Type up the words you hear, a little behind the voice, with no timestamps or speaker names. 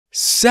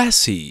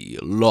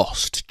Sassy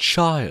lost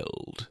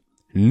child.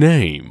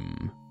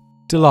 Name,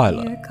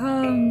 Delilah. Here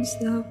comes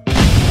the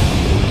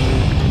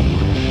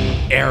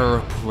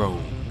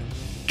Error-prone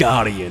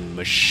guardian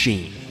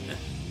machine.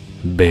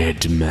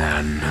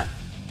 Bedman.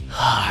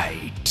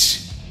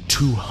 Height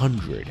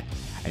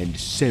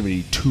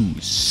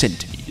 272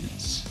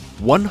 centimeters.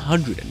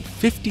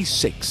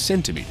 156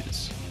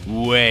 centimeters.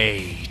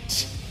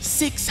 Weight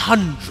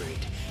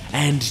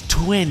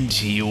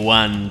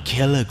 621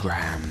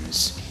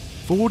 kilograms.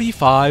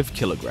 45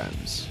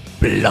 kilograms.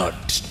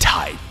 Blood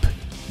type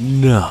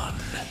none.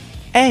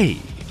 A.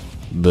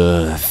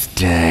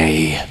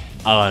 Birthday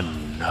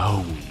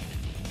unknown.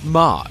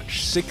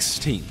 March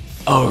 16th.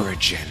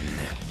 Origin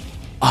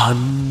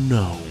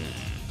unknown.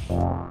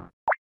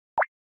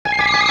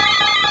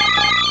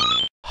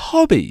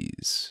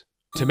 Hobbies.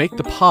 To make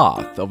the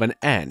path of an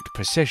ant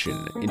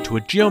procession into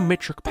a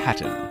geometric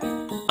pattern.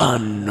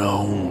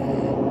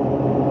 Unknown.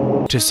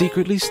 To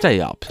secretly stay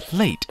up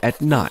late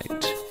at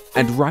night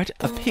and write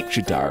a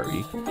picture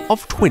diary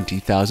of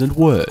 20,000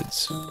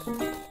 words.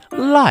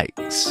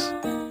 Likes.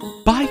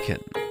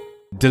 Bacon.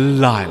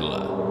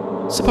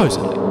 Delilah.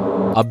 Supposedly.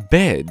 A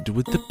bed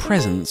with the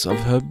presence of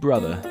her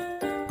brother.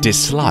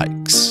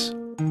 Dislikes.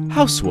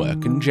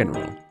 Housework in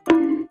general.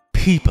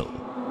 People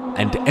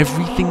and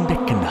everything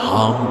that can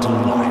harm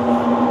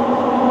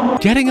Delilah.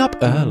 Getting up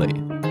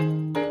early.